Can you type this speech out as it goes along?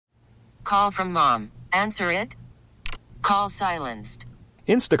call from mom. Answer it. Call silenced.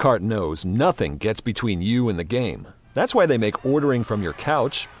 Instacart knows nothing gets between you and the game. That's why they make ordering from your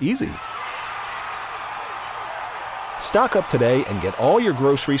couch easy. Stock up today and get all your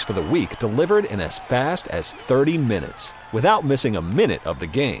groceries for the week delivered in as fast as 30 minutes without missing a minute of the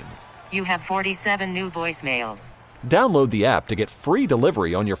game. You have 47 new voicemails. Download the app to get free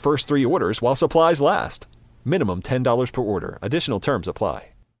delivery on your first 3 orders while supplies last. Minimum $10 per order. Additional terms apply.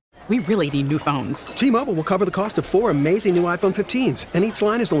 We really need new phones. T-Mobile will cover the cost of 4 amazing new iPhone 15s, and each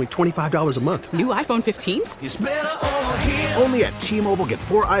line is only $25 a month. New iPhone 15s? It's better over here. Only at T-Mobile, get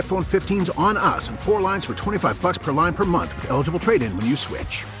 4 iPhone 15s on us and 4 lines for $25 per line per month with eligible trade-in when you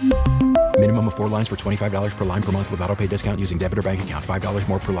switch. Minimum of 4 lines for $25 per line per month with autopay discount using debit or bank account. $5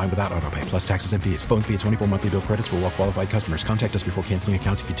 more per line without autopay, plus taxes and fees. Phone fee at 24 monthly bill credits for well-qualified customers. Contact us before canceling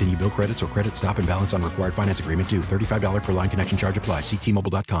account to continue bill credits or credit stop and balance on required finance agreement due. $35 per line connection charge applies. See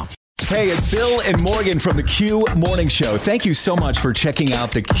T-Mobile.com. Hey, it's Bill and Morgan from the Q Morning Show. Thank you so much for checking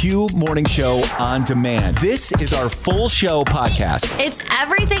out the Q Morning Show on demand. This is our full show podcast. It's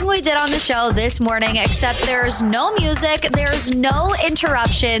everything we did on the show this morning, except there's no music, there's no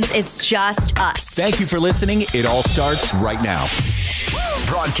interruptions. It's just us. Thank you for listening. It all starts right now.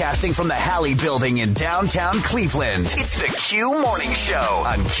 Broadcasting from the Halley Building in downtown Cleveland, it's the Q Morning Show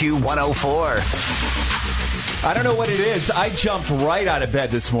on Q104. I don't know what it is. I jumped right out of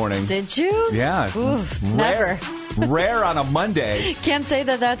bed this morning. Did you? Yeah. Oof, never. Rare on a Monday. Can't say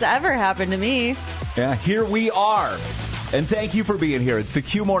that that's ever happened to me. Yeah, here we are. And thank you for being here. It's the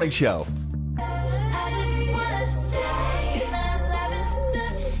Q Morning Show.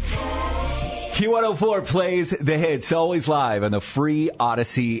 Q104 plays the hits, always live on the free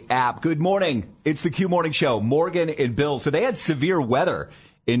Odyssey app. Good morning. It's the Q Morning Show. Morgan and Bill. So they had severe weather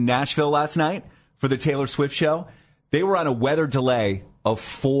in Nashville last night for the Taylor Swift show. They were on a weather delay of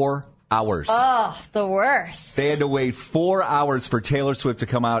 4 hours. Oh, the worst. They had to wait 4 hours for Taylor Swift to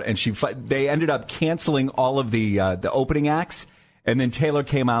come out, and they ended up canceling all of the opening acts. And then Taylor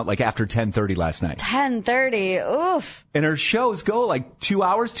came out like after 10:30 last night. 10:30, oof. And her shows go like 2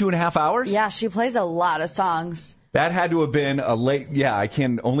 hours, 2.5 hours. Yeah, she plays a lot of songs. That had to have been a late, yeah, I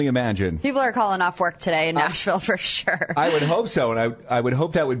can only imagine. People are calling off work today in Nashville for sure. I would hope so, and I would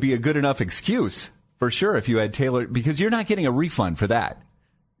hope that would be a good enough excuse for sure if you had Taylor, because you're not getting a refund for that.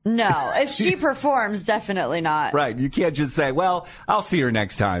 No, if she performs, definitely not. Right, you can't just say, well, I'll see her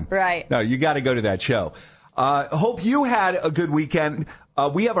next time. Right. No, you got to go to that show. Hope you had a good weekend.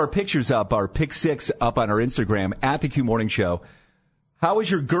 We have our pictures up, our Pick 6 up on our Instagram at the Q Morning Show. How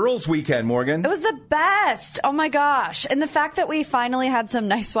was your girls' weekend, Morgan? It was the best. Oh, my gosh. And the fact that we finally had some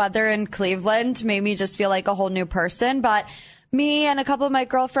nice weather in Cleveland made me just feel like a whole new person. But me and a couple of my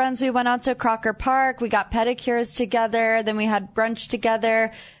girlfriends, we went out to Crocker Park. We got pedicures together. Then we had brunch together.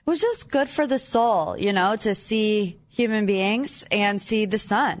 It was just good for the soul, you know, to see human beings and see the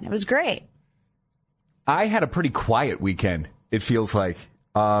sun. It was great. I had a pretty quiet weekend, it feels like.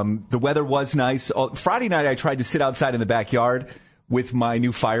 The weather was nice. Friday night, I tried to sit outside in the backyard with my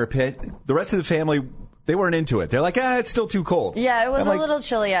new fire pit. The rest of the family, they weren't into it. They're like, it's still too cold. Yeah, it was a little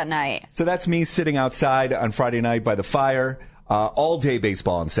chilly at night. So that's me sitting outside on Friday night by the fire. All day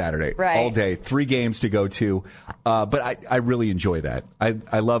baseball on Saturday. Right. All day. 3 games to go to. But I really enjoy that.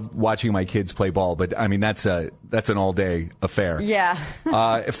 I love watching my kids play ball, but I mean, that's an all day affair. Yeah.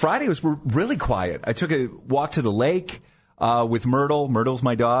 Friday was really quiet. I took a walk to the lake, with Myrtle. Myrtle's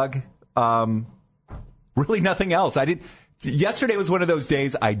my dog. Really nothing else. Yesterday was one of those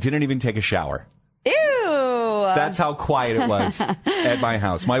days I didn't even take a shower. Ew. That's how quiet it was at my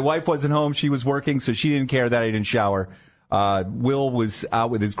house. My wife wasn't home. She was working, so she didn't care that I didn't shower. Will was out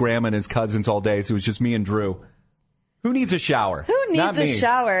with his grandma and his cousins all day, so it was just me and Drew. Who needs a shower? Who needs a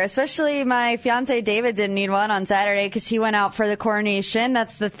shower? Especially my fiance David didn't need one on Saturday because he went out for the Coronation.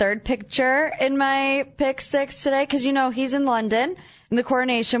 That's the third picture in my Pick 6 today because, you know, he's in London and the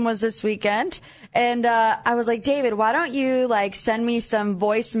Coronation was this weekend. And I was like, David, why don't you send me some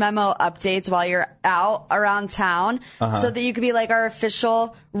voice memo updates while you're out around town so that you could be like our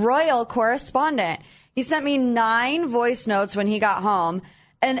official royal correspondent. He sent me 9 voice notes when he got home,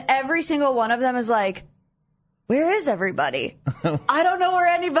 and every single one of them is like, where is everybody? I don't know where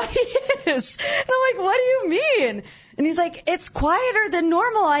anybody is. And I'm like, what do you mean? And he's like, it's quieter than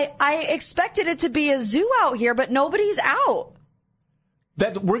normal. I expected it to be a zoo out here, but nobody's out.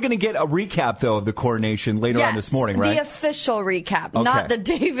 We're going to get a recap, though, of the coronation later on this morning, right? The official recap, Okay. not the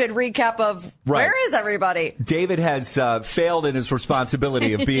David recap of where is everybody? David has failed in his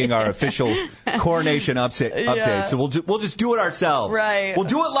responsibility of being our official coronation update. So we'll just do it ourselves. Right. We'll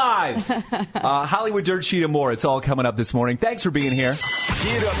do it live. Hollywood Dirt Sheet and more. It's all coming up this morning. Thanks for being here.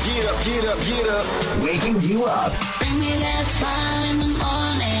 Get up, get up, get up, get up. Waking you up. Bring me that smile in the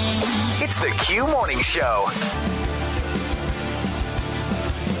morning. It's the Q Morning Show.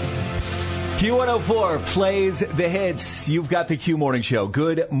 Q104 plays the hits. You've got the Q Morning Show.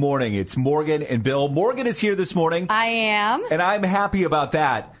 Good morning. It's Morgan and Bill. Morgan is here this morning. I am. And I'm happy about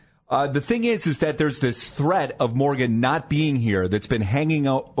that. The thing is that there's this threat of Morgan not being here that's been hanging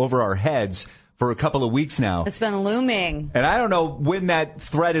over our heads for a couple of weeks now. It's been looming. And I don't know when that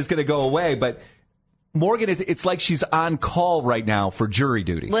threat is going to go away, but Morgan, it's like she's on call right now for jury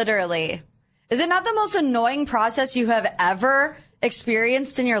duty. Literally. Is it not the most annoying process you have ever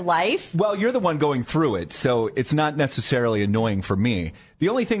experienced in your life? Well, you're the one going through it, so it's not necessarily annoying for me. The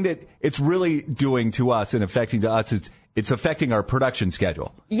only thing that it's really doing to us and affecting to us is it's affecting our production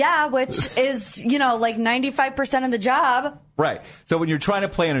schedule. Yeah, which is, like 95% of the job. Right. So when you're trying to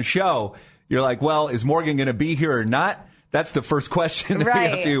plan a show, you're like, well, is Morgan going to be here or not? That's the first question that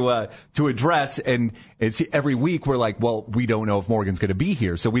we have to address. And it's every week we're like, well, we don't know if Morgan's going to be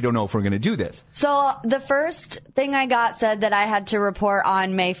here, so we don't know if we're going to do this. So the first thing I got said that I had to report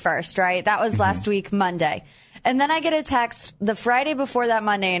on May 1st, right? That was last week, Monday. And then I get a text the Friday before that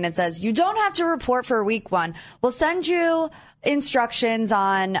Monday, and it says, you don't have to report for week 1. We'll send you instructions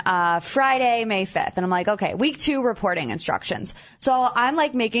on Friday, May 5th. And I'm like, okay, week 2 reporting instructions. So I'm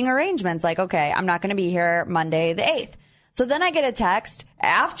like making arrangements like, okay, I'm not going to be here Monday the 8th. So then I get a text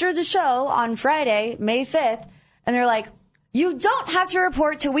after the show on Friday, May 5th, and they're like, you don't have to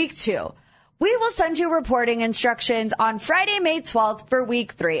report to week 2. We will send you reporting instructions on Friday, May 12th for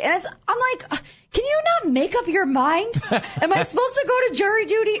week 3. And I'm like, can you not make up your mind? Am I supposed to go to jury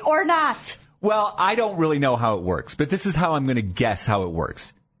duty or not? Well, I don't really know how it works, but this is how I'm going to guess how it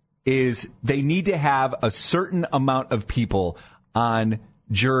works. Is they need to have a certain amount of people on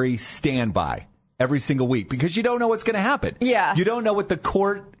jury standby every single week because you don't know what's going to happen. Yeah. You don't know what the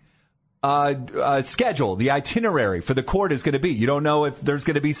court schedule, the itinerary for the court is going to be. You don't know if there's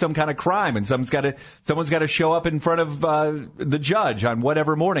going to be some kind of crime and someone's got to show up in front of the judge on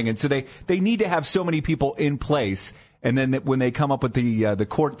whatever morning. And so they need to have so many people in place. And then when they come up with the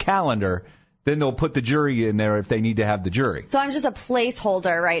court calendar, then they'll put the jury in there if they need to have the jury. So I'm just a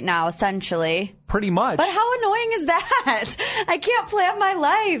placeholder right now, essentially. Pretty much. But how annoying is that? I can't plan my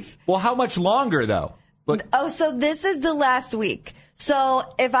life. Well, how much longer, though? So this is the last week.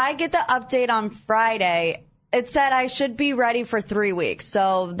 So if I get the update on Friday, it said I should be ready for 3 weeks.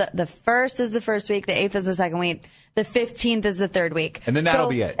 So the 1st is the first week, the 8th is the second week, the 15th is the third week. And then that'll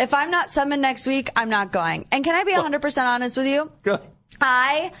be it. If I'm not summoned next week, I'm not going. And can I be 100% honest with you? Good.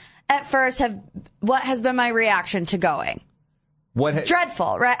 I, at first, what has been my reaction to going?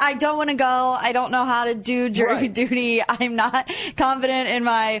 Dreadful, right? I don't want to go. I don't know how to do jury duty. I'm not confident in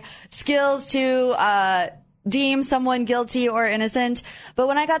my skills to deem someone guilty or innocent. But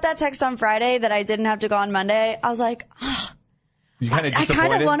when I got that text on Friday that I didn't have to go on Monday, I was like, you kind of I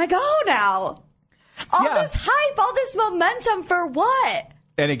kind of want to go now. All this hype, all this momentum for what?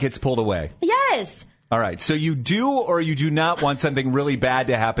 And it gets pulled away. Yes. All right. So you do or you do not want something really bad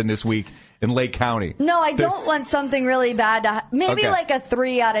to happen this week in Lake County? No, I don't want something really bad to maybe like a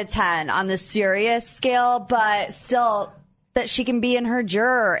 3 out of 10 on the serious scale, but still that she can be in her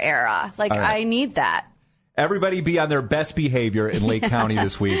juror era. Like, I need that. Everybody be on their best behavior in Lake County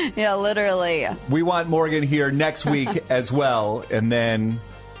this week. Yeah, literally. We want Morgan here next week as well, and then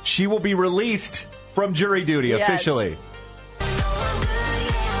she will be released from jury duty officially.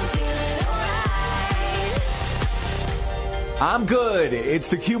 I'm good. It's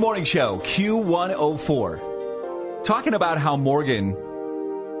the Q Morning Show, Q104. Talking about how Morgan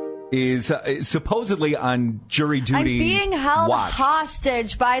is supposedly on jury duty. I'm being held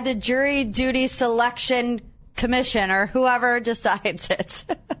hostage by the jury duty selection commission or whoever decides it.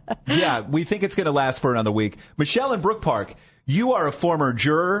 Yeah, we think it's going to last for another week. Michelle in Brook Park, you are a former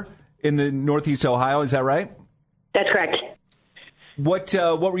juror in the Northeast Ohio. Is that right? That's correct. What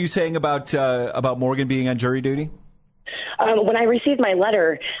were you saying about Morgan being on jury duty? When I received my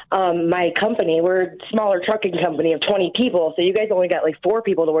letter, my company, we're a smaller trucking company of 20 people, so you guys only got like 4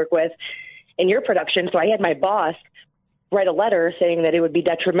 people to work with in your production. So I had my boss write a letter saying that it would be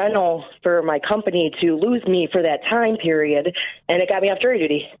detrimental for my company to lose me for that time period, and it got me off jury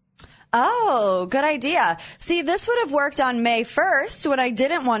duty. Oh, good idea. See, this would have worked on May 1st when I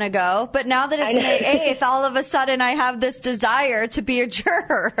didn't want to go, but now that it's May 8th, all of a sudden I have this desire to be a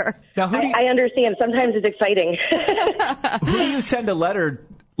juror. Now, I understand. Sometimes it's exciting. Who do you send a letter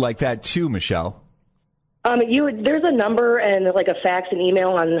like that to, Michelle? There's a number and like a fax and email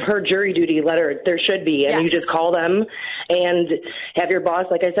on her jury duty letter. There should be, and you just call them and have your boss,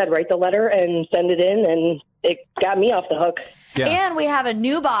 like I said, write the letter and send it in, and it got me off the hook. Yeah. And we have a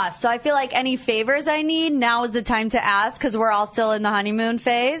new boss, so I feel like any favors I need, now is the time to ask because we're all still in the honeymoon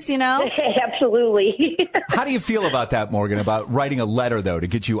phase, you know? Absolutely. How do you feel about that, Morgan, about writing a letter, though, to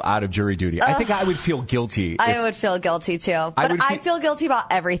get you out of jury duty? I think I would feel guilty. I would feel guilty, too. But I feel guilty about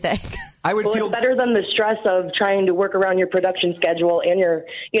everything. It's better than the stress of trying to work around your production schedule and your,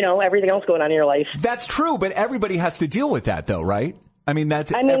 everything else going on in your life. That's true, but everybody has to deal with that, though, right? I mean,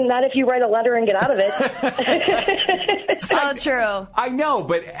 not if you write a letter and get out of it. So true. I know,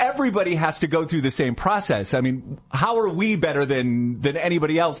 but everybody has to go through the same process. I mean, how are we better than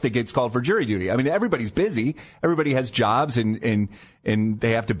anybody else that gets called for jury duty? I mean, everybody's busy. Everybody has jobs and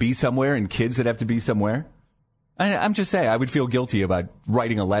they have to be somewhere, and kids that have to be somewhere. I'm just saying, I would feel guilty about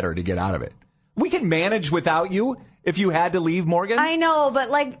writing a letter to get out of it. We can manage without you if you had to leave, Morgan. I know,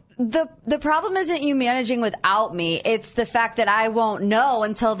 but the problem isn't you managing without me. It's the fact that I won't know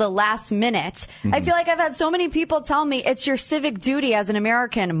until the last minute. Mm-hmm. I feel like I've had so many people tell me it's your civic duty as an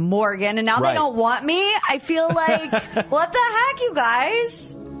American, Morgan, and now they don't want me. I feel like, what the heck, you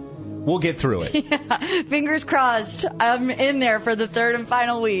guys? We'll get through it. Yeah, fingers crossed. I'm in there for the third and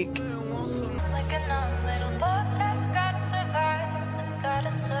final week.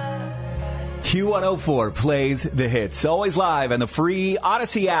 Q104 plays the hits. Always live on the free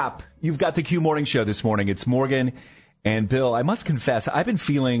Odyssey app. You've got the Q Morning Show this morning. It's Morgan and Bill. I must confess, I've been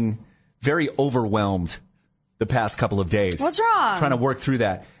feeling very overwhelmed the past couple of days. What's wrong? Trying to work through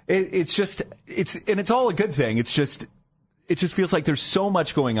that. It's all a good thing. It just feels like there's so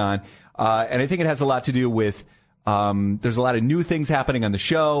much going on. And I think it has a lot to do with, there's a lot of new things happening on the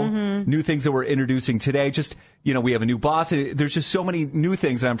show, new things that we're introducing today. Just, we have a new boss. There's just so many new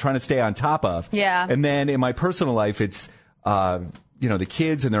things that I'm trying to stay on top of. Yeah. And then in my personal life, it's, the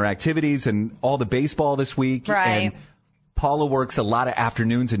kids and their activities and all the baseball this week. Right. And Paula works a lot of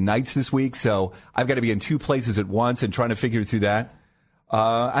afternoons and nights this week. So I've got to be in two places at once and trying to figure through that.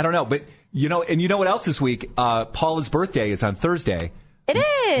 I don't know. But, and you know what else this week? Paula's birthday is on Thursday. It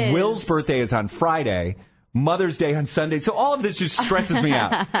is. Will's birthday is on Friday. Mother's Day on Sunday. So all of this just stresses me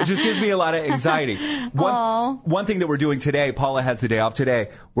out. It just gives me a lot of anxiety. One thing that we're doing today, Paula has the day off today.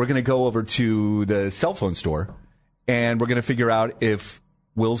 We're going to go over to the cell phone store and we're going to figure out if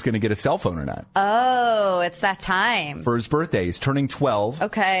Will's going to get a cell phone or not. Oh, it's that time. For his birthday. He's turning 12.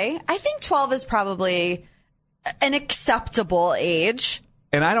 Okay. I think 12 is probably an acceptable age.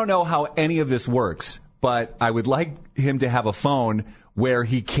 And I don't know how any of this works, but I would like him to have a phone where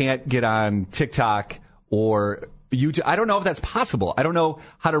he can't get on TikTok or YouTube. I don't know if that's possible. I don't know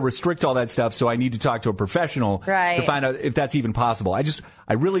how to restrict all that stuff, so I need to talk to a professional to find out if that's even possible.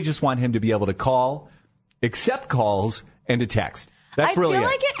 I really just want him to be able to call, accept calls, and to text. That's really it. I feel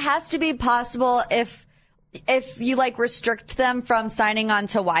like it has to be possible if you restrict them from signing on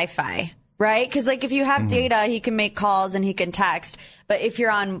to Wi-Fi, right? Because if you have data, he can make calls and he can text. But if you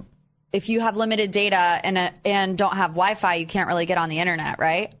have limited data and don't have Wi-Fi, you can't really get on the internet,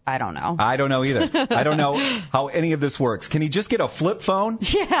 right? I don't know. I don't know either. I don't know how any of this works. Can he just get a flip phone?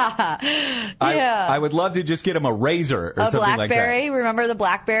 Yeah. I would love to just get him a Razor or something like that. A BlackBerry. Remember the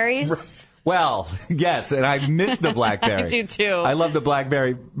Blackberries? Well, yes, and I miss the BlackBerry. I do too. I love the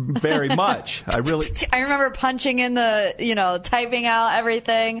BlackBerry very much. I remember punching in typing out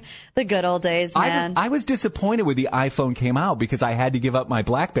everything. The good old days, man. I was disappointed when the iPhone came out because I had to give up my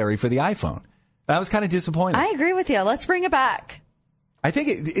BlackBerry for the iPhone. I was kind of disappointed. I agree with you. Let's bring it back. I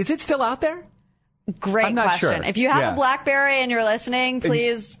think is it still out there? Great question. Sure. If you have a BlackBerry and you're listening,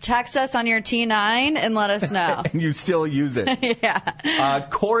 please text us on your T9 and let us know. And you still use it. Yeah.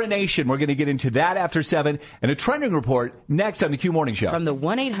 Coronation. We're going to get into that after 7. And a trending report next on the Q Morning Show. From the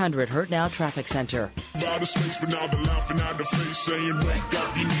 1-800-HURT NOW Traffic Center.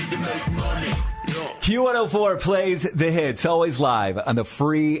 Q104 plays the hits, always live on the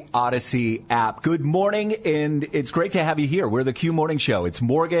free Odyssey app. Good morning, and it's great to have you here. We're the Q Morning Show. It's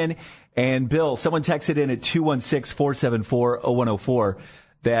Morgan and Bill. Someone texted in at 216-474-0104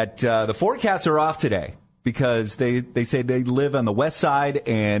 that the forecasts are off today because they say they live on the west side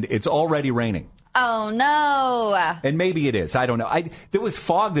and it's already raining. Oh, no. And maybe it is. I don't know. There was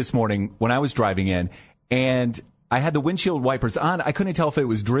fog this morning when I was driving in, and I had the windshield wipers on. I couldn't tell if it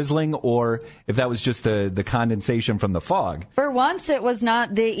was drizzling or if that was just the condensation from the fog. For once, it was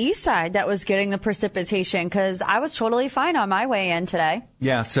not the east side that was getting the precipitation because I was totally fine on my way in today.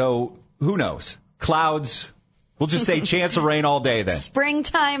 Yeah, so who knows? Clouds. We'll just say chance of rain all day then.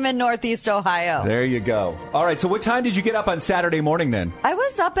 Springtime in Northeast Ohio. There you go. All right, so what time did you get up on Saturday morning then? I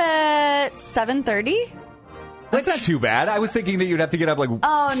was up at 7:30. That's not too bad. I was thinking that you'd have to get up like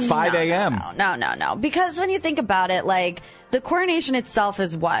 5 a.m. No. Because when you think about it, like, the coronation itself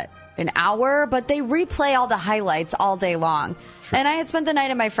is what? An hour? But they replay all the highlights all day long. Sure. And I had spent the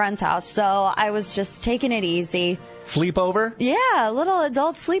night at my friend's house, so I was just taking it easy. Sleepover? Yeah, a little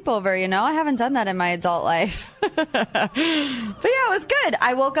adult sleepover, you know? I haven't done that in my adult life. But yeah, it was good.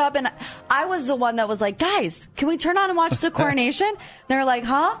 I woke up and I was the one that was like, guys, can we turn on and watch the coronation? They're like,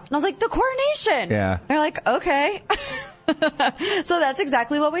 huh? And I was like, the coronation. Yeah. They're like, okay. So that's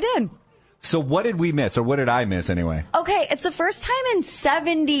exactly what we did. So what did we miss, or what did I miss anyway? Okay, it's the first time in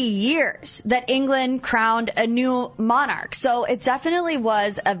 70 years that England crowned a new monarch. So it definitely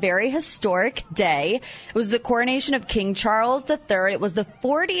was a very historic day. It was the coronation of King Charles III. It was the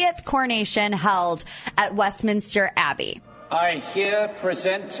 40th coronation held at Westminster Abbey. I here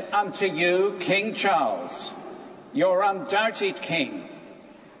present unto you King Charles, your undoubted king.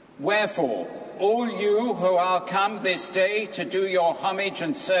 Wherefore, all you who are come this day to do your homage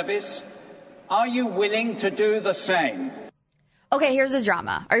and service, are you willing to do the same? Okay, here's the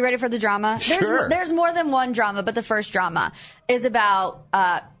drama. Are you ready for the drama? Sure. There's more than one drama, but the first drama is about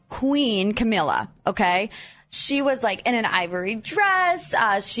Queen Camilla, okay? She was like in an ivory dress.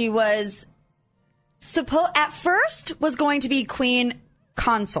 She was at first was going to be queen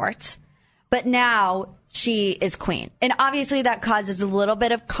consort, but now she is queen. And obviously that causes a little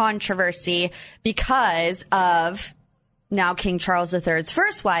bit of controversy because of now King Charles III's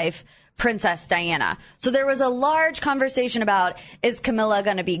first wife, Princess Diana. So there was a large conversation about, is Camilla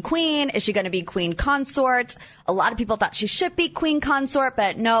going to be queen? Is she going to be queen consort? A lot of people thought she should be queen consort,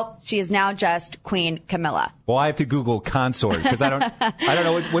 but nope, she is now just Queen Camilla. Well, I have to Google consort because I don't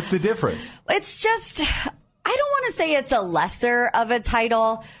know what's the difference. It's just, I don't want to say it's a lesser of a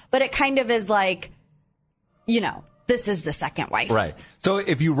title, but it kind of is like, you know, this is the second wife. Right. So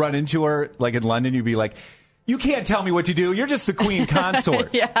if you run into her, like in London, you'd be like, you can't tell me what to do. You're just the queen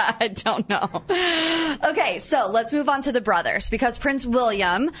consort. Yeah, I don't know. Okay, so let's move on to the brothers because Prince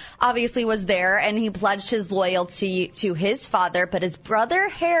William obviously was there and he pledged his loyalty to his father, but his brother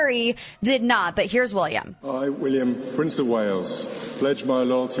Harry did not. But here's William. I, William, Prince of Wales, pledge my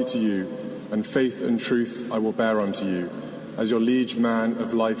loyalty to you, and faith and truth I will bear unto you, as your liege man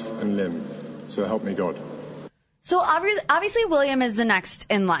of life and limb. So help me God. So obviously William is the next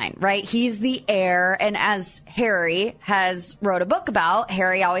in line, right? He's the heir. And as Harry has wrote a book about,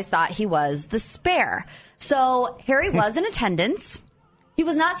 Harry always thought he was the spare. So Harry was in attendance. He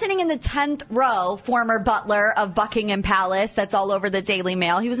was not sitting in the 10th row, former butler of Buckingham Palace. That's all over the Daily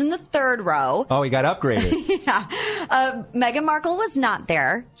Mail. He was in the 3rd row. Oh, he got upgraded. Yeah. Meghan Markle was not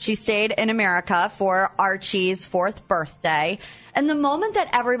there. She stayed in America for Archie's 4th birthday. And the moment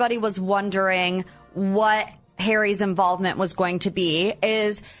that everybody was wondering what Harry's involvement was going to be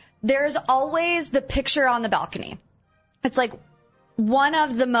is there's always the picture on the balcony. It's like one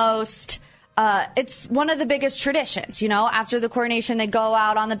of the most, it's one of the biggest traditions, you know, after the coronation, they go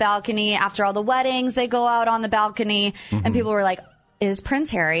out on the balcony. After all the weddings, they go out on the balcony. Mm-hmm. And people were like, is Prince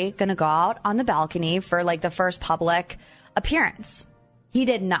Harry going to go out on the balcony for like the first public appearance? He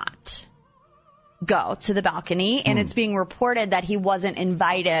did not go to the balcony. And it's being reported that he wasn't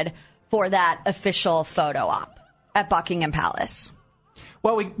invited for that official photo op at Buckingham Palace.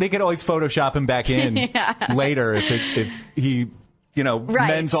 Well, they could always Photoshop him back in later if he, you know,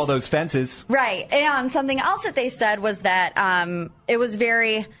 mends all those fences. Right. And something else that they said was that it was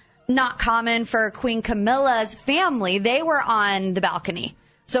very not common for Queen Camilla's family. They were on the balcony.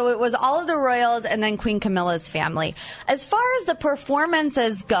 So it was all of the royals and then Queen Camilla's family. As far as the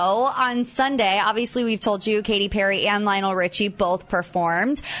performances go on Sunday, obviously we've told you Katy Perry and Lionel Richie both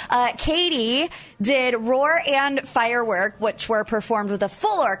performed. Katy did Roar and Firework, which were performed with a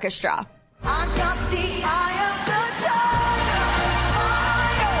full orchestra. I got the eye of the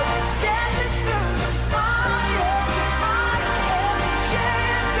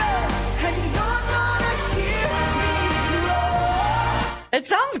It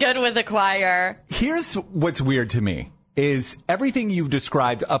sounds good with the choir. Here's what's weird to me is everything you've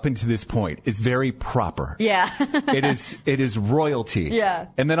described up until this point is very proper. Yeah. It is royalty. Yeah.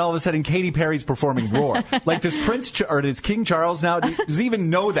 And then all of a sudden Katy Perry's performing Roar. Like does King Charles now does he even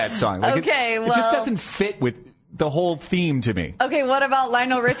know that song? Like okay, it just doesn't fit with the whole theme to me. Okay, what about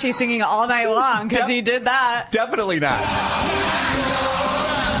Lionel Richie singing all night long? Because he did that. Definitely not.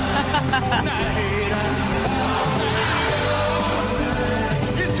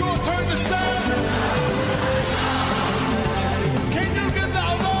 It's your turn to sing. Can you get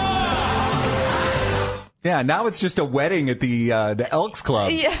that one? Yeah, now it's just a wedding at the Elks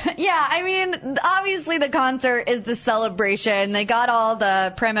Club. Yeah, I mean, obviously the concert is the celebration. They got all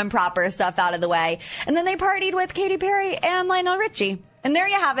the prim and proper stuff out of the way. And then they partied with Katy Perry and Lionel Richie. And there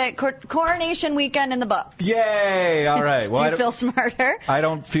you have it, Coronation weekend in the books. Yay! All right. Well, Do you feel smarter? I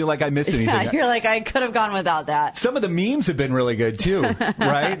don't feel like I missed anything. Yeah, you're like, I could have gone without that. Some of the memes have been really good, too,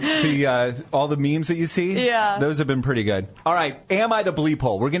 right? All the memes that you see? Yeah. Those have been pretty good. All right. Am I the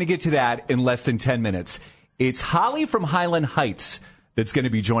Bleephole? We're going to get to that in less than 10 minutes. It's Holly from Highland Heights that's going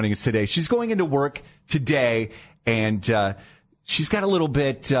to be joining us today. She's going into work today, and she's got a little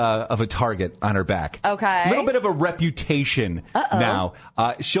bit of a target on her back. Okay. A little bit of a reputation now.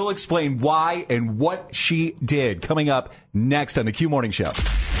 She'll explain why and what she did coming up next on the Q Morning Show.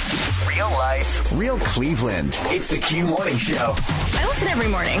 Real life, real Cleveland. It's the Q Morning Show. I listen every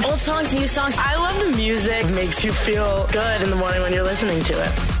morning. Old songs, new songs. I love the music. It makes you feel good in the morning when you're listening to it.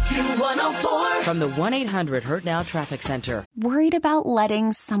 Q104. From the 1-800-HURT-NOW Traffic Center. Worried about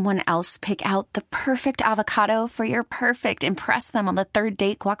letting someone else pick out the perfect avocado for your perfect impress them on the third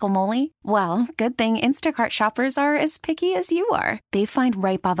date guacamole? Well, good thing Instacart shoppers are as picky as you are. They find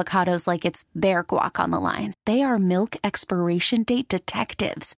ripe avocados like it's their guac on the line. They are milk expiration date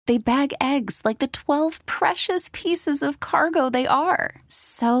detectives. They bag eggs like the 12 precious pieces of cargo they are.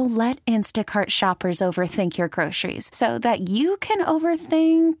 So let Instacart shoppers overthink your groceries so that you can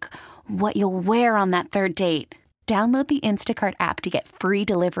overthink what you'll wear on that third date. Download the Instacart app to get free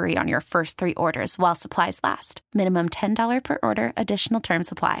delivery on your first 3 orders while supplies last. Minimum $10 per order. Additional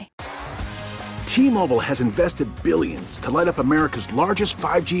terms apply. T-Mobile has invested billions to light up America's largest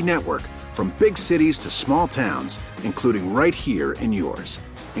 5G network, from big cities to small towns, including right here in yours.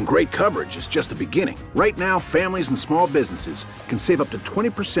 And great coverage is just the beginning. Right now, families and small businesses can save up to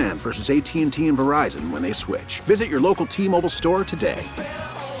 20% versus AT&T and Verizon when they switch. Visit your local T-Mobile store today.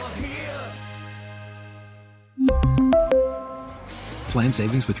 Plan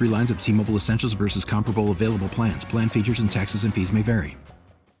savings with 3 lines of T-Mobile Essentials versus comparable available plans. Plan features and taxes and fees may vary.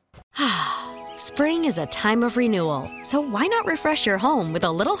 Spring is a time of renewal, so why not refresh your home with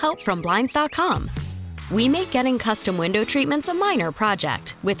a little help from Blinds.com? We make getting custom window treatments a minor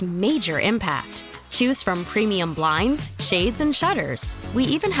project with major impact. Choose from premium blinds, shades, and shutters. We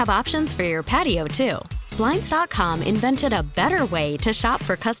even have options for your patio, too. Blinds.com invented a better way to shop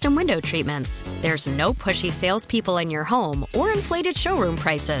for custom window treatments. There's no pushy salespeople in your home or inflated showroom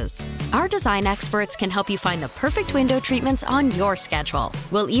prices. Our design experts can help you find the perfect window treatments on your schedule.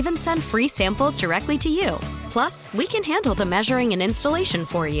 We'll even send free samples directly to you. Plus, we can handle the measuring and installation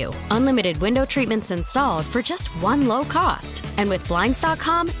for you. Unlimited window treatments installed for just one low cost. And with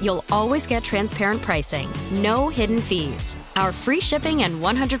Blinds.com, you'll always get transparent pricing. No hidden fees. Our free shipping and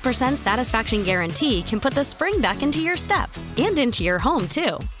 100% satisfaction guarantee can put the spring back into your step and into your home,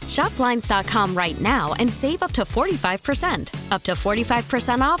 too. Shop Blinds.com right now and save up to 45%. Up to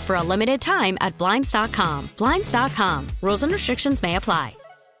 45% off for a limited time at Blinds.com. Blinds.com. Rules and restrictions may apply.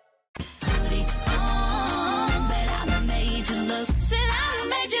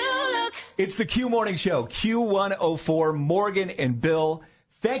 It's the Q Morning Show, Q104, Morgan and Bill.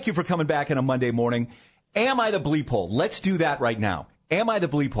 Thank you for coming back on a Monday morning. Am I the Bleephole? Let's do that right now. Am I the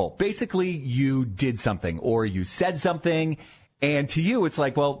Bleephole? Basically, you did something or you said something, and to you, it's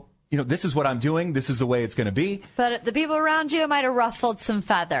like, well, you know, this is what I'm doing. This is the way it's going to be. But the people around you might have ruffled some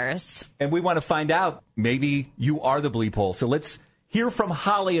feathers. And we want to find out, maybe you are the Bleephole. So let's hear from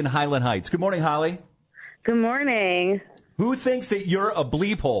Holly in Highland Heights. Good morning, Holly. Good morning. Who thinks that you're a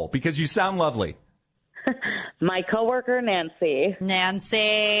Bleephole? Because you sound lovely. My coworker, Nancy.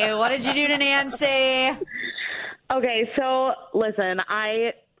 Nancy, what did you do to Nancy? Okay, so listen,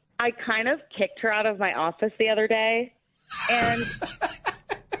 I kind of kicked her out of my office the other day. And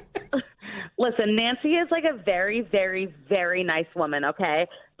listen, Nancy is like a very, very, very nice woman, okay?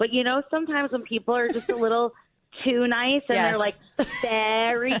 But you know, sometimes when people are just a little too nice and they're like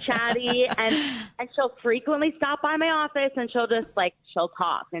very chatty and she'll frequently stop by my office and she'll just like, she'll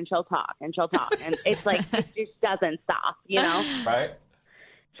talk and she'll talk and she'll talk. And it's like, it just doesn't stop, you know? Right.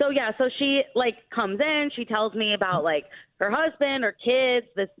 So yeah, so she like comes in, she tells me about like her husband, her kids,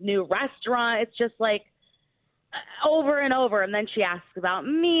 this new restaurant. It's just like over and over. And then she asks about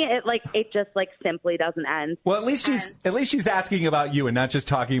me. It just like simply doesn't end. Well, at least she's asking about you and not just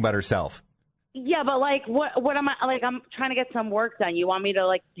talking about herself. Yeah, but like, what am I, like, I'm trying to get some work done. You want me to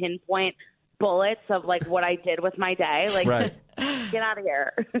like pinpoint bullets of like what I did with my day. Like, Right. get out of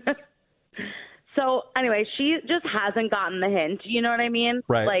here. So anyway, she just hasn't gotten the hint. You know what I mean?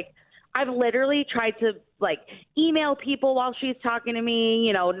 Right. Like, I've literally tried to like email people while she's talking to me,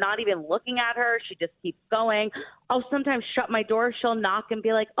 you know, not even looking at her. She just keeps going. I'll sometimes shut my door. She'll knock and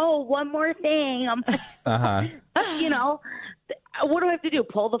be like, oh, one more thing. I'm like, you know, what do I have to do?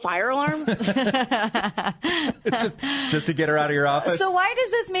 Pull the fire alarm? just to get her out of your office? So why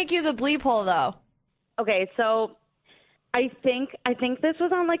does this make you the bleep hole, though? Okay, so I think this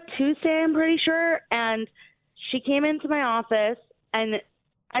was on like Tuesday, I'm pretty sure, and she came into my office, and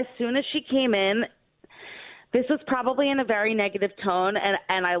as soon as she came in, this was probably in a very negative tone,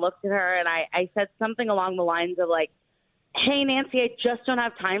 and I looked at her and I said something along the lines of like, hey, Nancy, I just don't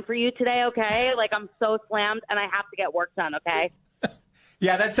have time for you today, okay? Like, I'm so slammed and I have to get work done, okay?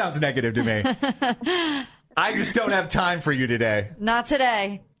 Yeah, that sounds negative to me. I just don't have time for you today. Not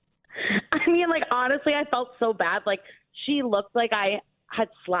today. I mean, like, honestly, I felt so bad. Like, she looked like I had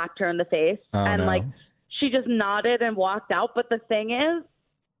slapped her in the face. And, like, she just nodded and walked out. But the thing is,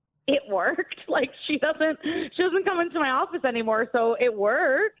 it worked. Like, she doesn't come into my office anymore, so it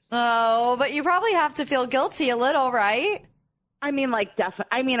worked. Oh, but you probably have to feel guilty a little, right? I mean, like,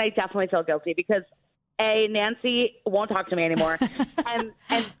 I definitely feel guilty because A, Nancy won't talk to me anymore, and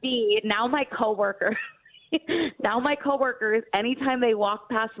B, now my coworkers, anytime they walk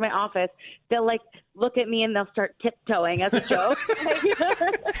past my office, they'll like look at me and they'll start tiptoeing as a joke.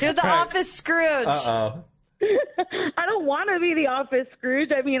 You're the office Scrooge. Uh-oh. I don't want to be the office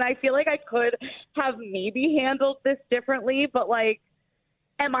Scrooge. I mean, I feel like I could have maybe handled this differently, but like,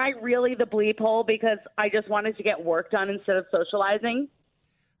 am I really the bleep hole because I just wanted to get work done instead of socializing?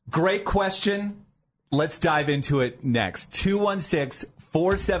 Great question. Let's dive into it next.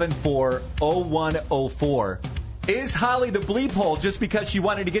 216-474-0104. Is Holly the bleep hole just because she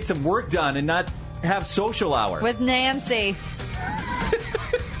wanted to get some work done and not have social hour? With Nancy.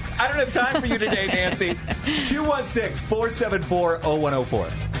 I don't have time for you today, Nancy.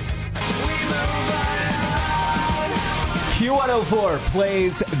 216-474-0104. Q104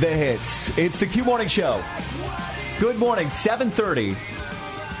 plays the hits. It's the Q Morning Show. Good morning, 7:30.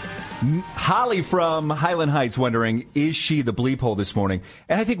 Holly from Highland Heights wondering, is she the bleep hole this morning?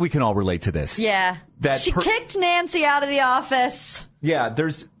 And I think we can all relate to this. Yeah. She kicked Nancy out of the office. Yeah,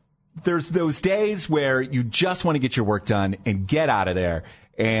 there's those days where you just want to get your work done and get out of there.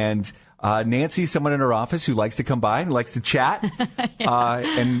 And Nancy's someone in her office who likes to come by and likes to chat. Yeah.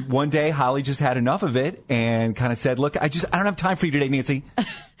 And one day, Holly just had enough of it and kind of said, look, I don't have time for you today, Nancy.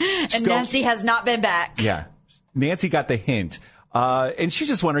 And Nancy has not been back. Yeah. Nancy got the hint. And she's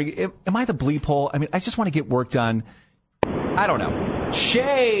just wondering, am I the bleep hole? I mean, I just want to get work done. I don't know.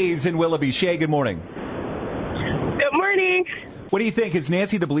 Shay's in Willoughby. Shay, good morning. Good morning. What do you think? Is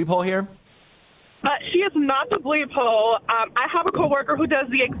Nancy the bleep hole here? She is not the bleep hole. I have a coworker who does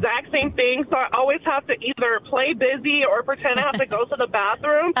the exact same thing, so I always have to either play busy or pretend I have to go to the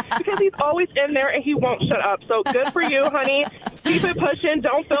bathroom because he's always in there and he won't shut up. So good for you, honey. Keep it pushing.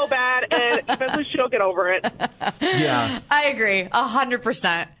 Don't feel bad, and eventually she'll get over it. Yeah. I agree.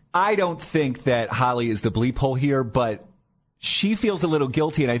 100%. I don't think that Holly is the bleep hole here, but she feels a little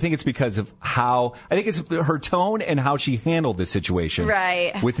guilty, and I think it's because of I think it's her tone and how she handled this situation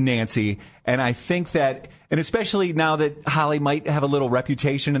with Nancy. And I think that, and especially now that Holly might have a little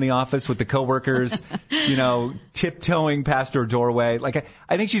reputation in the office with the coworkers, tiptoeing past her doorway. Like,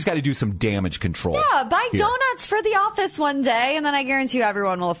 I think she's got to do some damage control. Yeah, buy donuts for the office one day, and then I guarantee you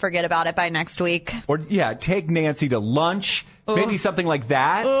everyone will forget about it by next week. Or, take Nancy to lunch. Maybe something like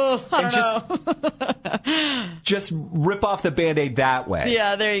that. Just rip off the Band-Aid that way.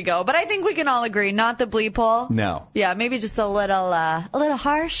 Yeah, there you go. But I think we can all agree, not the bleep hole. No. Yeah, maybe just a little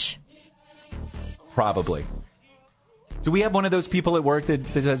harsh. Probably. Do we have one of those people at work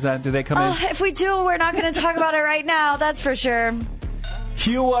that does that? Do they come in? If we do, we're not going to talk about it right now. That's for sure.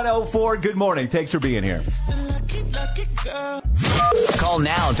 Q104, good morning. Thanks for being here. Call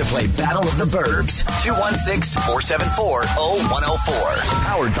now to play Battle of the Burbs. 216-474-0104.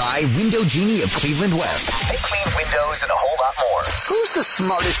 Powered by Window Genie of Cleveland West. They clean windows and a whole lot more. Who's the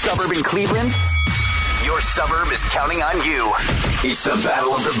smartest suburb in Cleveland? Your suburb is counting on you. It's the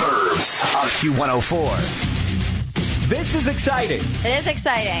Battle of the Burbs on Q104. This is exciting. It is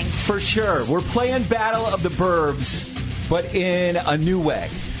exciting. For sure. We're playing Battle of the Burbs, but in a new way.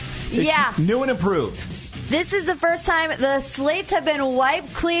 It's new and improved. This is the first time the slates have been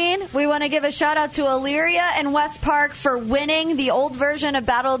wiped clean. We want to give a shout out to Elyria and West Park for winning the old version of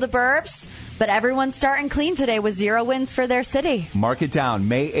Battle of the Burbs. But everyone's starting clean today with 0 wins for their city. Mark it down.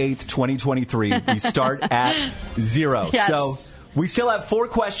 May 8th, 2023. We start at 0. Yes. So We still have 4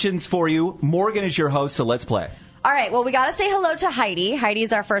 questions for you. Morgan is your host, so let's play. All right, well, we got to say hello to Heidi.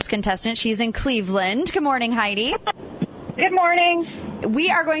 Heidi's our first contestant. She's in Cleveland. Good morning, Heidi. Good morning.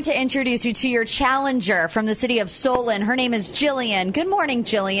 We are going to introduce you to your challenger from the city of Solon. Her name is Jillian. Good morning,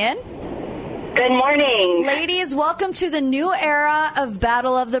 Jillian. Good morning. Ladies, welcome to the new era of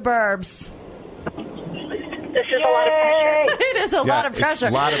Battle of the Burbs. This is a lot of pressure. It is a lot of pressure.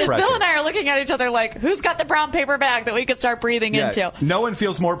 It's a lot of pressure. Bill and I are looking at each other like, who's got the brown paper bag that we could start breathing into? No one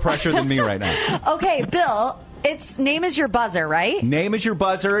feels more pressure than me right now. Okay, Bill, it's name is your buzzer, right? Name is your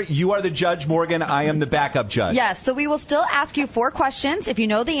buzzer. You are the judge, Morgan. I am the backup judge. Yes, so we will still ask you 4 questions. If you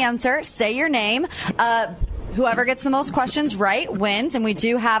know the answer, say your name. Whoever gets the most questions right wins, and we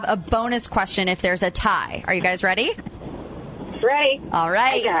do have a bonus question if there's a tie. Are you guys ready? Ready. All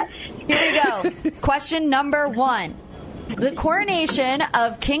right. Here we go. Question number 1. The coronation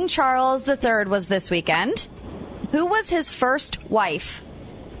of King Charles III was this weekend. Who was his first wife?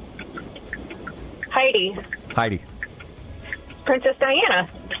 Heidi. Princess Diana.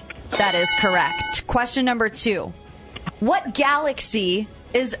 That is correct. Question number 2. What galaxy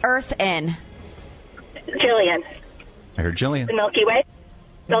is Earth in? Jillian. I heard Jillian. The Milky Way.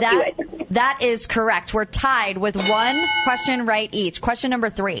 That is correct. We're tied with 1 question right each. Question number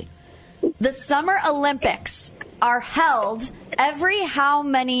 3. The Summer Olympics are held every how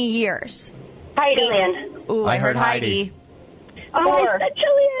many years? Heidi. Ooh, I heard Heidi. Oh, I said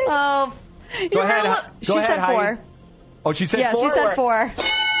Jillian. Oh, Go ahead. She said 4. Oh, she said 4? Yeah, she said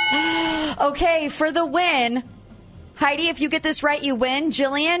 4. Okay, for the win, Heidi, if you get this right, you win.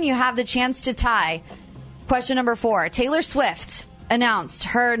 Jillian, you have the chance to tie. Question number 4. Taylor Swift announced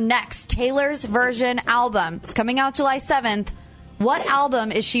her next Taylor's Version album. It's coming out July 7th. What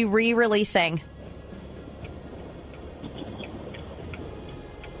album is she re-releasing?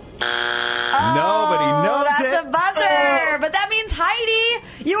 Nobody knows that's it. a buzzer. But that means, Heidi,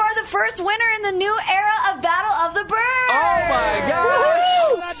 you are the first winner in the new era of Battle of the Burbs. Oh, my gosh.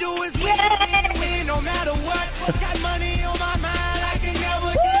 All I do is win, no matter what. Got money on my mind, I can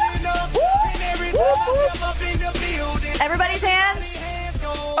never get enough. And every time I step up in the building. Everybody's hands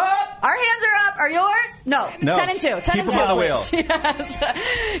up. Our hands are up. Are yours? No. 10 and 2. 10 Keep and 2. them on the wheel.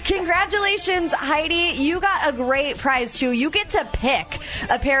 Yes. Congratulations, Heidi. You got a great prize, too. You get to pick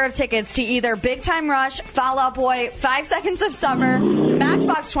a pair of tickets to either Big Time Rush, Fall Out Boy, 5 Seconds of Summer,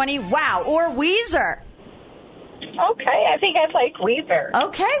 Matchbox 20, Wow, or Weezer. Okay, I think I'd like Weezer.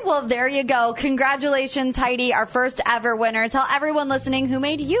 Okay, well, there you go. Congratulations, Heidi, our first ever winner. Tell everyone listening who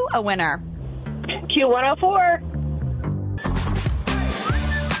made you a winner. Q104.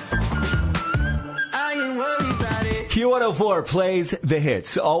 Q104 plays the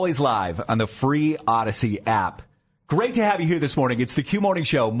hits, always live on the free Odyssey app. Great to have you here this morning. It's the Q Morning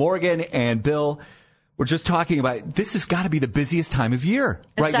Show. Morgan and Bill, we're just talking about this has got to be the busiest time of year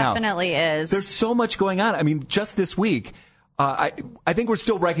right now. It definitely is. There's so much going on. I mean, just this week, I think we're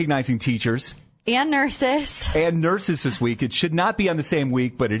still recognizing teachers. And nurses. And nurses this week. It should not be on the same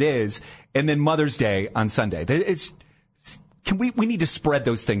week, but it is. And then Mother's Day on Sunday. We need to spread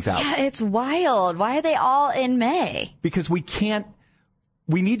those things out. Yeah, it's wild. Why are they all in May? Because we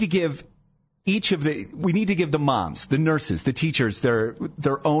need to give the moms, the nurses, the teachers, their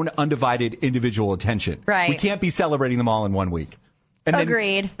own undivided individual attention. Right. We can't be celebrating them all in one week.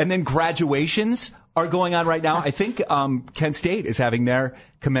 Agreed. And then graduations are going on right now. I think Kent State is having their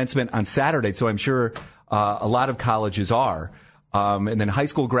commencement on Saturday, so I'm sure a lot of colleges are. And then high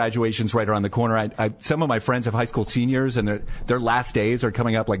school graduations right around the corner. Some of my friends have high school seniors, and their last days are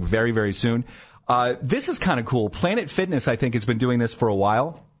coming up like very, very soon. This is kind of cool. Planet Fitness, I think, has been doing this for a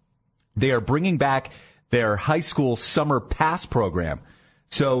while. They are bringing back their high school summer pass program.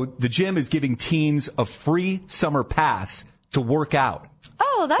 So the gym is giving teens a free summer pass to work out.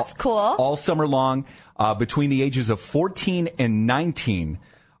 Oh, that's cool. All summer long, between the ages of 14 and 19.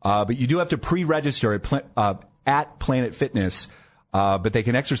 But you do have to pre-register at Planet Fitness. But they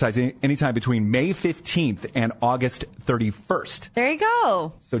can exercise anytime between May 15th and August 31st. There you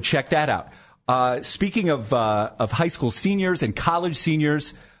go. So check that out. Speaking of high school seniors and college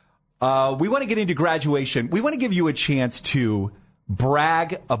seniors, we want to get into graduation. We want to give you a chance to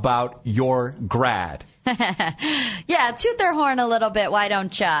brag about your grad. Yeah, toot their horn a little bit. Why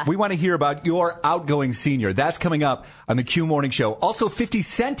don't ya? We want to hear about your outgoing senior. That's coming up on the Q Morning Show. Also, 50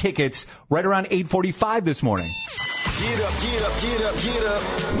 Cent tickets right around 8:45 this morning. Get up, get up, get up, get up.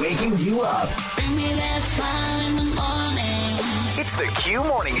 Waking you up. Bring me that smile in the morning. It's the Q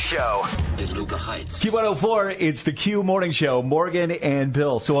Morning Show. Q104, it's the Q Morning Show. Morgan and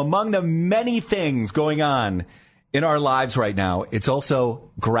Bill. So among the many things going on in our lives right now, it's also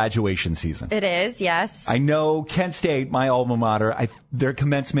graduation season. It is, yes. I know Kent State, my alma mater, their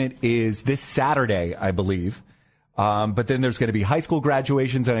commencement is this Saturday, I believe. But then there's going to be high school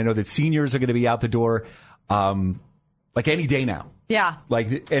graduations, and I know that seniors are going to be out the door like any day now. Yeah.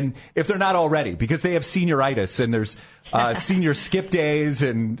 And if they're not already, because they have senioritis, and there's senior skip days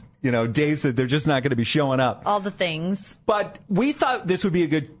and, days that they're just not going to be showing up. All the things. But we thought this would be a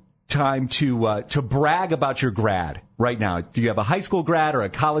good time to brag about your grad right now. Do you have a high school grad or a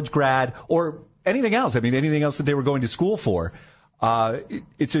college grad or anything else? I mean, anything else that they were going to school for?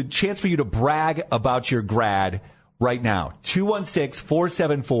 It's a chance for you to brag about your grad right now.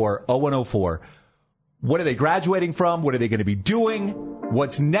 216-474-0104. What are they graduating from? What are they going to be doing?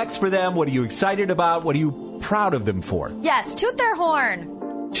 What's next for them? What are you excited about? What are you proud of them for? Yes, toot their horn.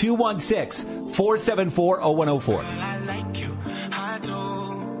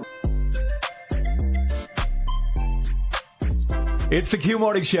 216-474-0104. It's the Q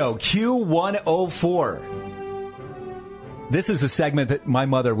Morning Show, Q104. This is a segment that my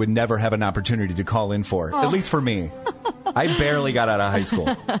mother would never have an opportunity to call in for, at least for me. I barely got out of high school.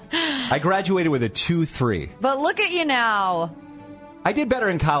 I graduated with a 2.3. But look at you now. I did better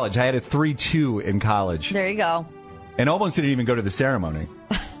in college. I had a 3.2 in college. There you go. And almost didn't even go to the ceremony.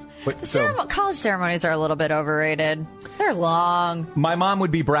 But, college ceremonies are a little bit overrated. They're long. My mom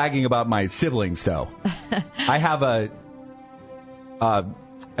would be bragging about my siblings, though. I have a... brother,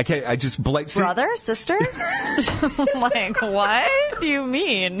 sister? Like, what do you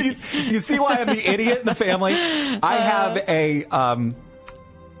mean? You see why I'm the idiot in the family? I have a,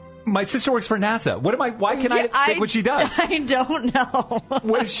 my sister works for NASA. Why can I think what she does? I don't know.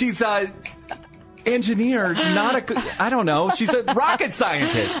 Well, she's a engineer, I don't know. She's a rocket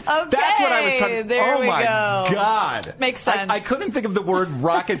scientist. Okay. That's what I was trying to... There we my go. God. Makes sense. I couldn't think of the word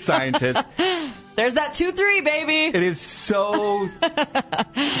rocket scientist. There's that 2-3, baby. It is so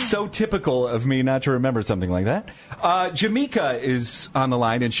typical of me not to remember something like that. Jamaica is on the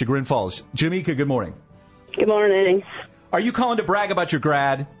line in Chagrin Falls. Jamaica, good morning. Good morning. Are you calling to brag about your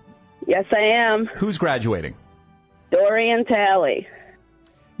grad? Yes, I am. Who's graduating? Dorian Talley.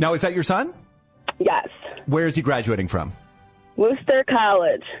 Now, is that your son? Yes. Where is he graduating from? Worcester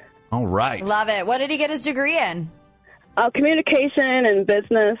College. All right. Love it. What did he get his degree in? Communication and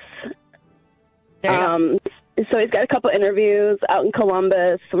business. There you go. So he's got a couple interviews out in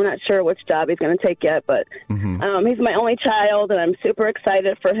Columbus. We're not sure which job he's going to take yet, but he's my only child, and I'm super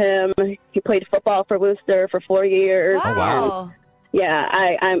excited for him. He played football for Worcester for 4 years. Wow. Oh, wow. Yeah,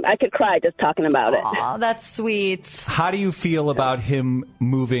 I could cry just talking about it. Oh, that's sweet. How do you feel about him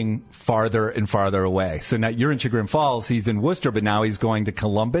moving farther and farther away? So now you're in Chagrin Falls, he's in Worcester, but now he's going to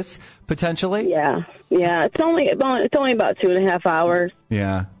Columbus potentially? Yeah. It's only about 2.5 hours.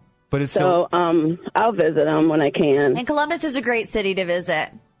 Yeah. But it's so I'll visit him when I can. And Columbus is a great city to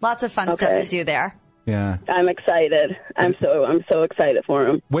visit. Lots of fun stuff to do there. Yeah. I'm excited. I'm so excited for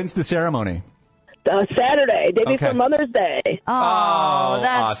him. When's the ceremony? Saturday, day before Mother's Day. Oh,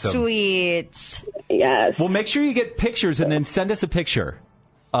 that's awesome. Sweet. Yes. Well, make sure you get pictures and then send us a picture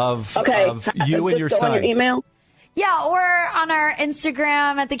of you and your Just go son. on your email? Yeah, or on our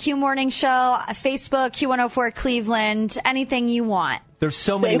Instagram at the Q Morning Show, Facebook, Q104 Cleveland, anything you want. There's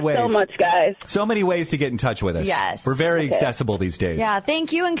so many ways. Thanks so much, guys. So many ways to get in touch with us. Yes. We're very accessible these days. Yeah,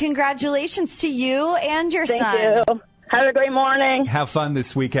 thank you, and congratulations to you and your son. Thank you. Have a great morning. Have fun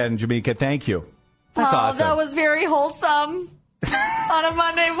this weekend, Jamaica. Thank you. That's awesome. That was very wholesome on a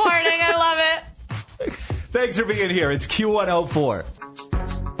Monday morning. I love it. Thanks for being here. It's Q104.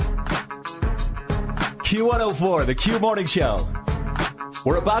 Q104, the Q Morning Show.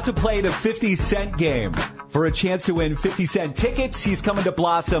 We're about to play the 50 Cent game for a chance to win 50 Cent tickets. He's coming to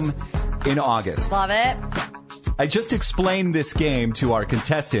Blossom in August. Love it. I just explained this game to our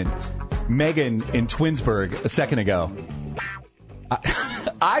contestant, Megan in Twinsburg, a second ago.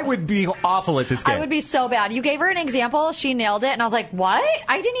 I would be awful at this game. I would be so bad. You gave her an example. She nailed it. And I was like, what?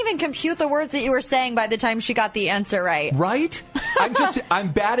 I didn't even compute the words that you were saying by the time she got the answer right. Right?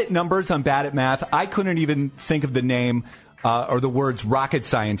 I'm bad at numbers. I'm bad at math. I couldn't even think of the name or the words rocket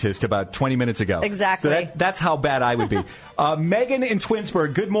scientist about 20 minutes ago. Exactly. So that's how bad I would be. Megan in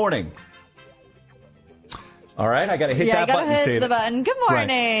Twinsburg, good morning. All right, I got to hit that button. Hit the button. Good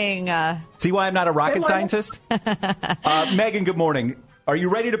morning. Right. See why I'm not a rocket scientist? Megan, good morning. Are you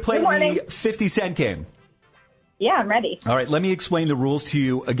ready to play the 50 Cent game? Yeah, I'm ready. All right, let me explain the rules to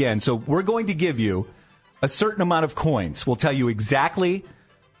you again. So we're going to give you a certain amount of coins. We'll tell you exactly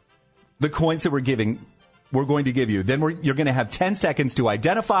the coins that we're going to give you. Then you're going to have 10 seconds to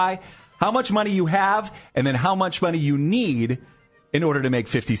identify how much money you have and then how much money you need in order to make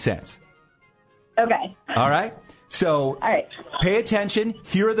 50 cents. Okay. All right? So All right. pay attention.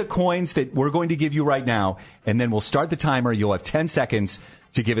 Here are the coins that we're going to give you right now, and then we'll start the timer. You'll have 10 seconds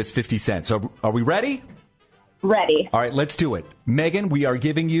to give us 50 cents. So are we ready? Ready. All right, let's do it. Megan, we are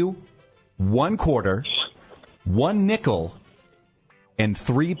giving you 1 quarter, 1 nickel, and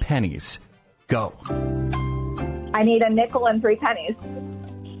 3 pennies. Go. I need a nickel and 3 pennies.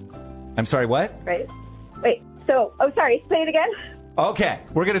 I'm sorry, what? Right. Wait. So, sorry. Say it again. Okay,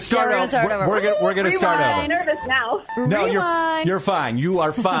 we're going to start over. We're going to start I'm over. nervous now. No, you're fine. You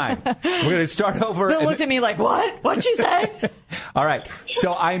are fine. We're going to start over. Bill looked at me like, what? What'd she say? All right.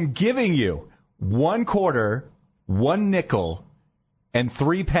 So I'm giving you 1 quarter, 1 nickel, and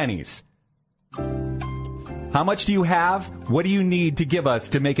 3 pennies. How much do you have? What do you need to give us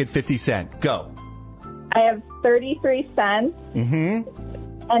to make it 50 cents? Go. I have 33 cents.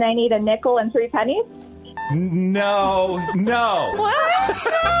 Mm-hmm. And I need a nickel and 3 pennies. No. What? No.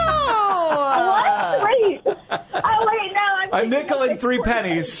 What? Wait. Oh, wait, no. A nickel and 3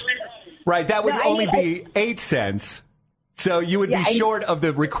 pennies. Right, that would only be 8 cents. So you would be short of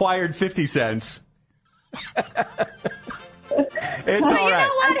the required 50 cents. It's all right. You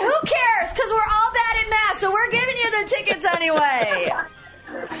know what? Who cares? Because we're all bad at math, so we're giving you the tickets anyway.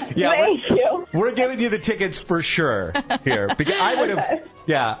 Yeah, we're giving you the tickets for sure here. Because I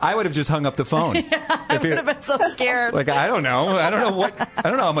would have just hung up the phone. I would have been so scared. Like, I don't know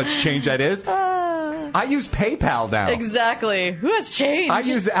how much change that is. I use PayPal now. Exactly. Who has changed? I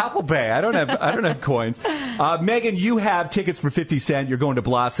use Apple Pay. I don't have coins. Megan, you have tickets for 50 cents. You're going to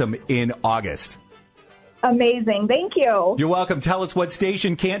Blossom in August. Amazing. Thank you. You're welcome. Tell us what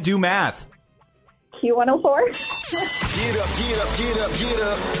station can't do math. Q104. Get up, get up, get up, get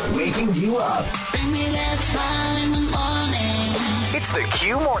up. Waking you up. Bring me that smile in the morning. It's the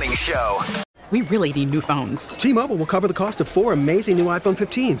Q Morning Show. We really need new phones. T-Mobile will cover the cost of 4 amazing new iPhone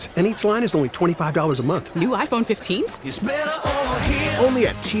 15s, and each line is only $25 a month. New iPhone 15s? It's better over here. Only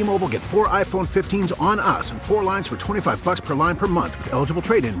at T-Mobile, get 4 iPhone 15s on us and 4 lines for $25 per line per month with eligible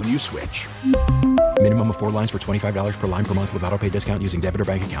trade-in when you switch. Minimum of 4 lines for $25 per line per month with autopay discount using debit or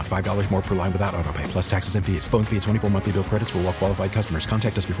bank account. $5 more per line without autopay, plus taxes and fees. Phone fee at 24 monthly bill credits for well-qualified customers.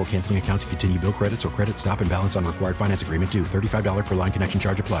 Contact us before canceling account to continue bill credits or credit stop and balance on required finance agreement due. $35 per line connection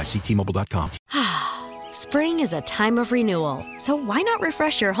charge applies. See T-Mobile.com. Spring is a time of renewal, so why not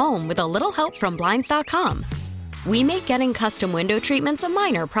refresh your home with a little help from Blinds.com? We make getting custom window treatments a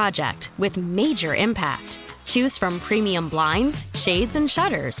minor project with major impact. Choose from premium blinds, shades, and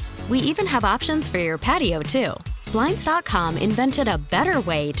shutters. We even have options for your patio, too. Blinds.com invented a better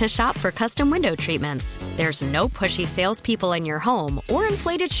way to shop for custom window treatments. There's no pushy salespeople in your home or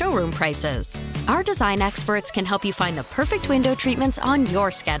inflated showroom prices. Our design experts can help you find the perfect window treatments on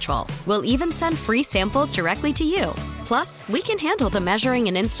your schedule. We'll even send free samples directly to you. Plus, we can handle the measuring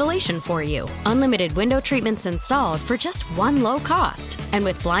and installation for you. Unlimited window treatments installed for just one low cost. And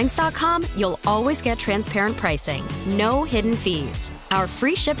with Blinds.com, you'll always get transparent pricing. No hidden fees. Our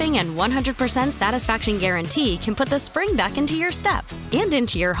free shipping and 100% satisfaction guarantee can put the spring back into your step and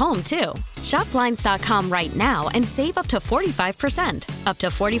into your home, too. Shop Blinds.com right now and save up to 45%. Up to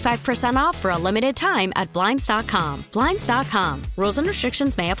 45% off for a limited time at Blinds.com. Blinds.com. Rules and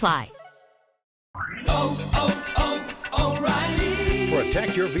restrictions may apply.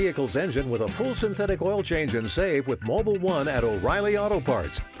 Protect your vehicle's engine with a full synthetic oil change and save with Mobile One at O'Reilly Auto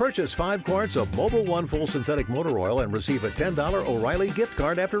Parts. Purchase 5 quarts of Mobile One full synthetic motor oil and receive a $10 O'Reilly gift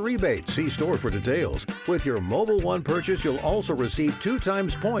card after rebate. See store for details. With your Mobile One purchase, you'll also receive 2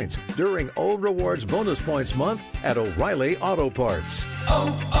 times points during O Rewards Bonus Points Month at O'Reilly Auto Parts.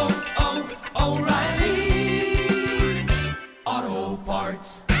 O'Reilly Auto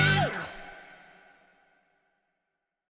Parts.